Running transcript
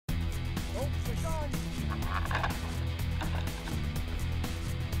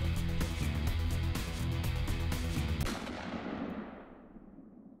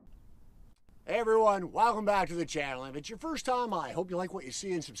Hey everyone, welcome back to the channel. If it's your first time, I hope you like what you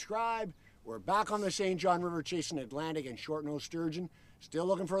see and subscribe. We're back on the St. John River chasing Atlantic and short-nosed sturgeon. Still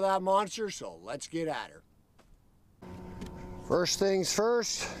looking for that monster, so let's get at her. First things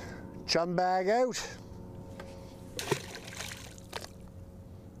first, chum bag out.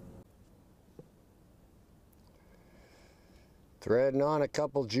 Threading on a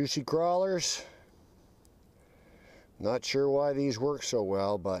couple juicy crawlers. Not sure why these work so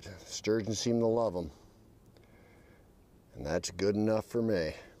well, but sturgeon seem to love them. And that's good enough for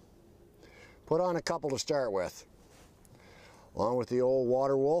me. Put on a couple to start with. Along with the old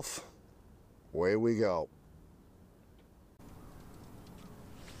water wolf, away we go.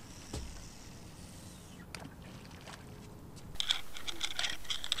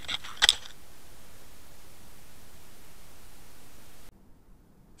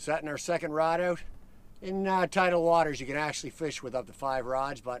 Setting our second rod out. In tidal waters, you can actually fish with up to 5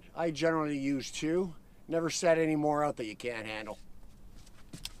 rods, but I generally use 2. Never set any more out that you can't handle.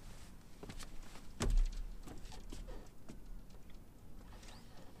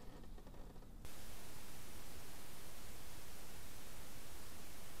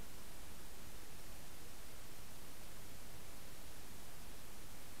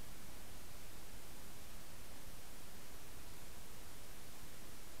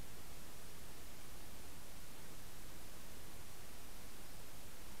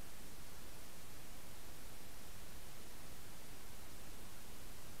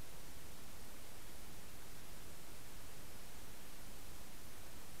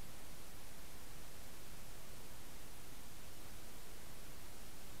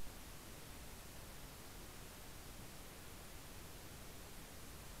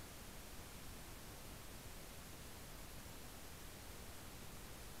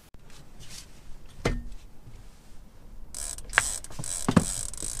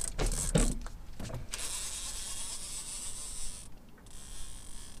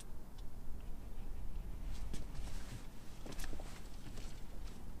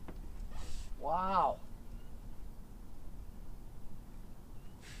 Wow.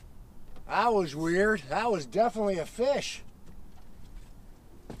 That was weird. That was definitely a fish.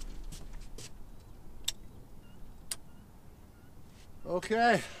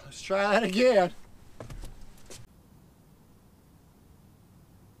 Okay, let's try that again.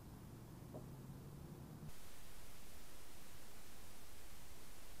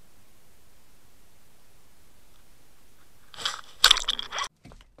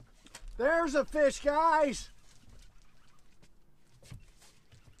 There's a fish, guys.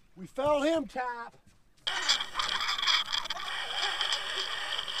 We felt him tap.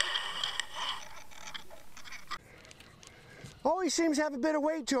 Oh, he seems to have a bit of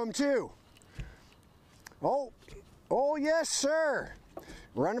weight to him too. Oh yes, sir.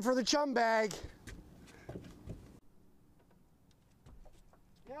 Running for the chum bag.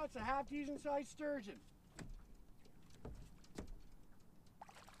 Yeah, it's a half decent sized sturgeon.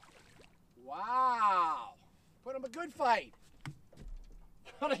 Wow, put him a good fight.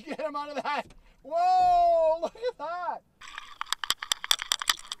 Gotta get him out of that. Whoa, look at that.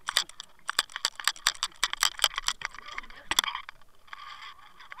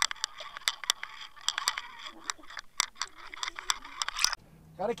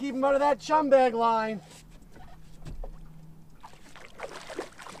 Gotta keep him out of that chum bag line.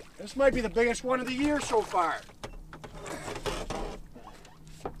 This might be the biggest one of the year so far.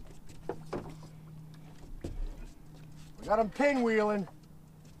 Got him pinwheeling.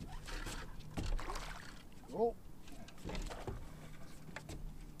 Oh.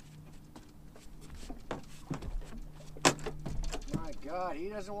 My God, he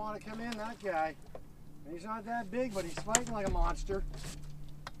doesn't want to come in, that guy. He's not that big, but he's fighting like a monster.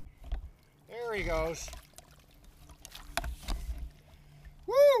 There he goes.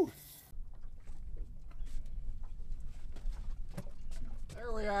 Woo!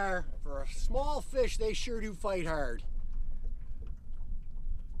 There we are. For a small fish, they sure do fight hard.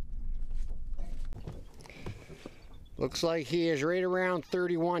 Looks like he is right around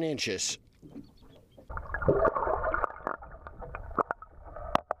 31 inches.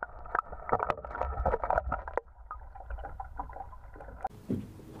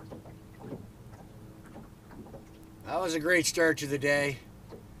 That was a great start to the day.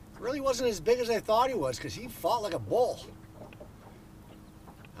 Really wasn't as big as I thought he was because he fought like a bull.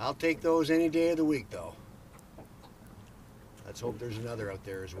 I'll take those any day of the week though. Let's hope there's another out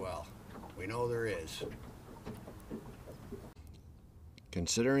there as well. We know there is.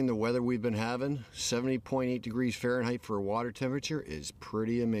 Considering the weather we've been having, 70.8 degrees Fahrenheit for a water temperature is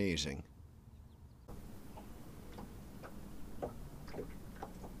pretty amazing.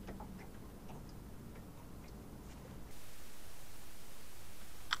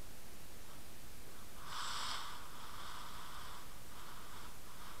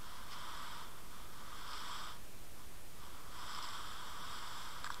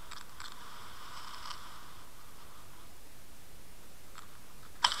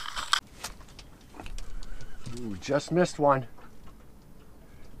 Ooh, just missed one.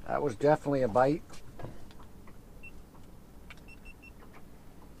 That was definitely a bite.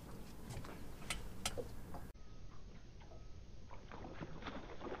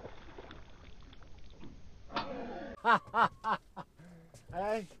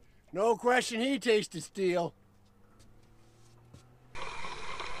 Hey, no question he tasted steel.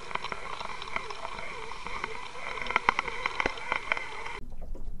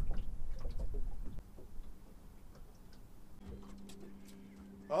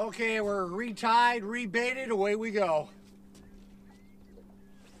 Okay, we're retied, rebaited, away we go.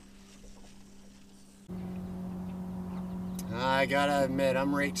 I gotta admit,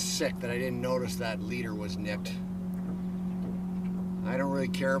 I'm right sick that I didn't notice that leader was nicked. I don't really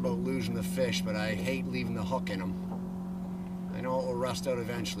care about losing the fish, but I hate leaving the hook in them. I know it will rust out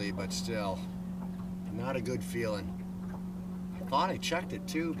eventually, but still, not a good feeling. I thought I checked it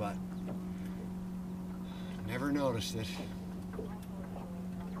too, but never noticed it.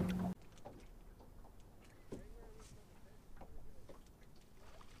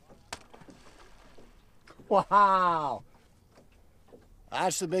 Wow!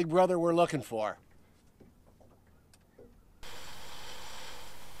 That's the big brother we're looking for.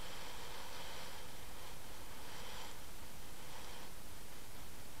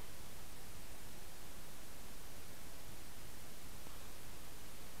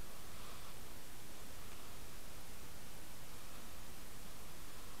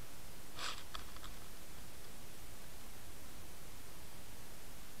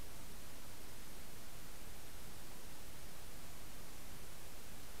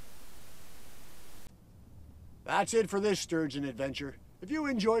 That's it for this sturgeon adventure. If you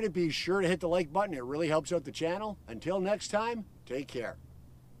enjoyed it, be sure to hit the like button. It really helps out the channel. Until next time, take care.